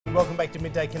Welcome back to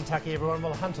Midday Kentucky, everyone.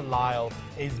 Well, Hunter Lyle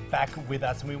is back with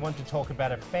us and we want to talk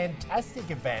about a fantastic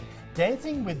event,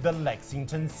 Dancing with the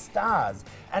Lexington Stars.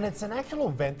 And it's an actual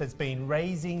event that's been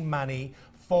raising money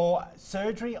for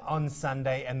surgery on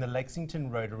Sunday and the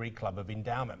Lexington Rotary Club of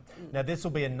Endowment. Now, this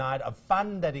will be a night of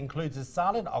fun that includes a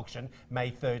silent auction, May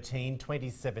 13,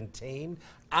 2017.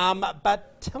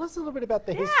 But tell us a little bit about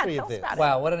the history of this.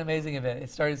 Wow, what an amazing event. It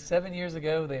started 7 years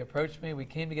ago. They approached me. We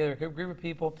came together, a group of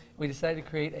people. We decided to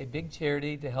create a big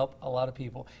charity to help a lot of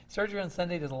people. Surgery on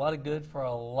Sunday does a lot of good for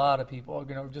a lot of people,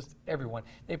 you know, just everyone.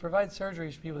 They provide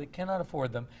surgeries for people that cannot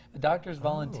afford them. The doctors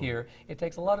volunteer. It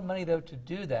takes a lot of money, though, to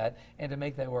do that and to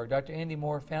make that work. Dr. Andy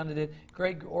Moore founded it.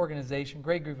 Great organization,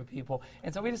 great group of people.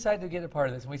 And so we decided to get a part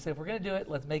of this. And we said, if we're going to do it,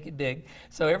 let's make it big.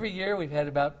 So every year we've had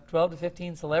about 12 to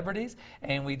 15 celebrities,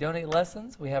 and we donate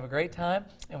lessons. We have a great time,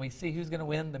 and we see who's going to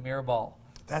win the mirror ball.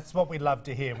 That's what we love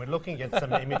to hear. We're looking at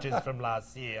some images from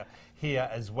last year here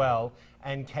as well.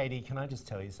 And Katie, can I just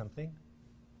tell you something?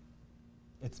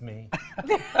 It's me.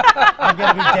 I'm going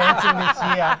to be dancing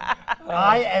this year.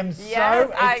 I am so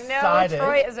excited. I know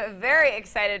Troy is very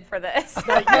excited for this.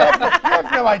 No, you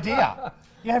have no idea.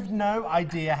 You have no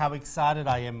idea how excited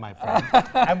I am, my friend.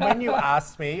 And when you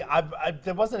asked me,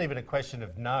 there wasn't even a question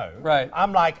of no. Right.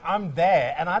 I'm like, I'm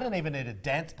there, and I don't even need a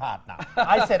dance partner.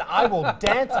 I said, I will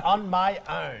dance on my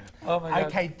own. Oh my God.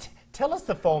 Okay, tell us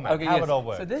the format, how it all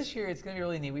works. So this year it's going to be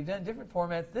really neat. We've done different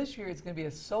formats. This year it's going to be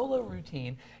a solo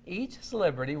routine. Each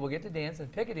celebrity will get to dance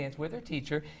and pick a dance with their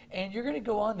teacher, and you're going to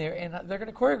go on there and they're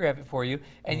going to choreograph it for you,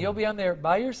 and you'll be on there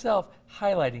by yourself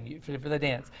highlighting you for the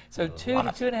dance. So 2 to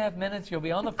 2.5 minutes, you'll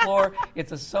be on the floor.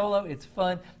 It's a solo. It's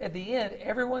fun. At the end,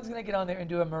 everyone's going to get on there and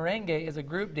do a merengue as a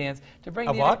group dance to bring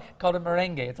called a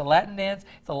merengue. It's a Latin dance.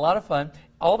 It's a lot of fun.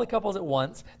 All the couples at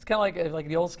once. It's kind of like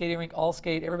the old skating rink, all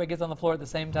skate. Everybody gets on the floor at the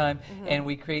same time, and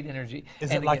we create energy.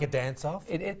 Is it like a dance-off?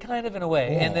 It kind of in a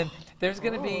way. And then there's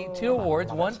going to be 2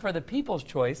 awards. One for the People's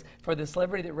Choice, for the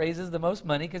celebrity that raises the most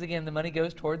money, because again, the money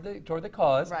goes toward the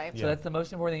cause. Right. So that's the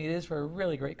most important thing. It is for a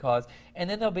really great cause. And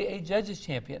then there'll be a Judges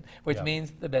Champion, which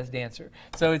means the best dancer.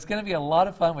 So it's going to be a lot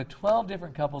of fun with 12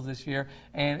 different couples this year,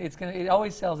 and it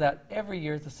always sells out every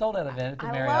year. It's a sold-out event at the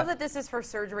Marriott. I love that this is for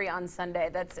Surgery on Sunday.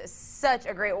 That's such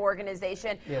a great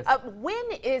organization. Yes. When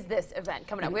is this event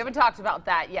coming up? We haven't talked about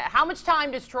that yet. How much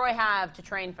time does Troy have to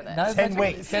train for this? 10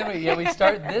 weeks. 10 weeks. Yeah, we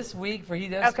start this week he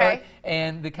does start,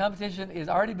 and the competition is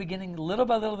already beginning little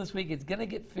by little this week. It's going to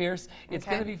get fierce. It's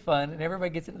going to be fun, and everybody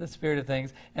gets into the spirit of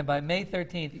things. And by May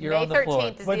 13th, you're on the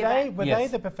floor. Is were the they, event. were they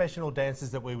the professional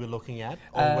dancers that we were looking at?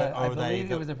 Or I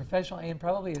believe it was a professional and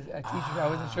probably a teacher. I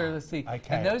wasn't sure. Let's see.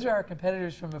 Okay. And those are our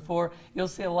competitors from before. You'll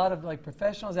see a lot of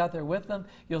professionals out there with them.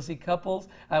 You'll see couples.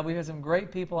 We have some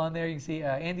great people on there. You can see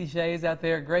Andy Shea is out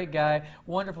there, great guy,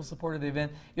 wonderful supporter of the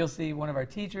event. You'll see one of our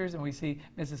teachers, and we see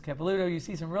Mrs. Capilouto. You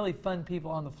see some really fun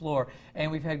people on the floor, and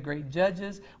we've had great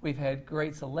judges. We've had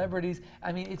great celebrities.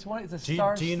 I mean, it's a star-studded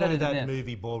event. Do you know that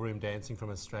movie Ballroom Dancing from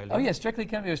Australia? Oh yeah, Strictly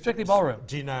Ballroom.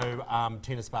 Do you know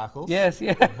Tina Sparkles? Yes,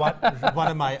 yeah. One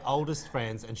of my oldest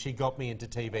friends, and she got me into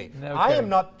TV. No I kidding. am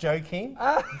not joking.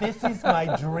 This is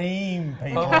my dream,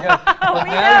 people. Oh my God. Well,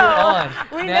 now you're on.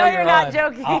 We Now know you're not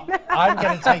joking. I'm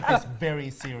going to take this very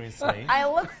seriously. I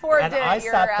look forward And to I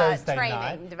your start Thursday training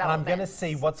night, and development. I'm going to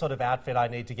see what sort of outfit I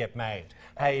need to get made.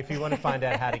 Hey, if you want to find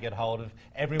out how to get hold of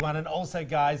everyone, and also,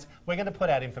 guys, we're going to put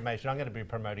out information. I'm going to be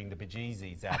promoting the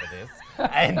bejesus out of this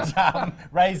and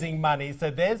raising money.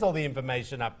 So there's all the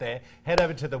information up there. Head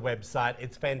over to the website.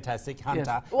 It's fantastic. Hunter.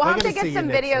 Yes. We'll have to get some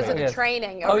videos of the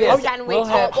training. Oh, yes. And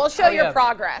we'll show your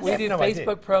progress. We do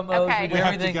Facebook promos. Okay. We do We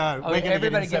have everything. to go. We're going to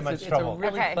get in so much trouble. It's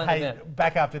a really fun Hey, event.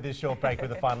 back after this short break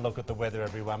with a final look at the weather,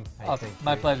 everyone. Hey, Awesome.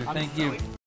 My pleasure. Thank you.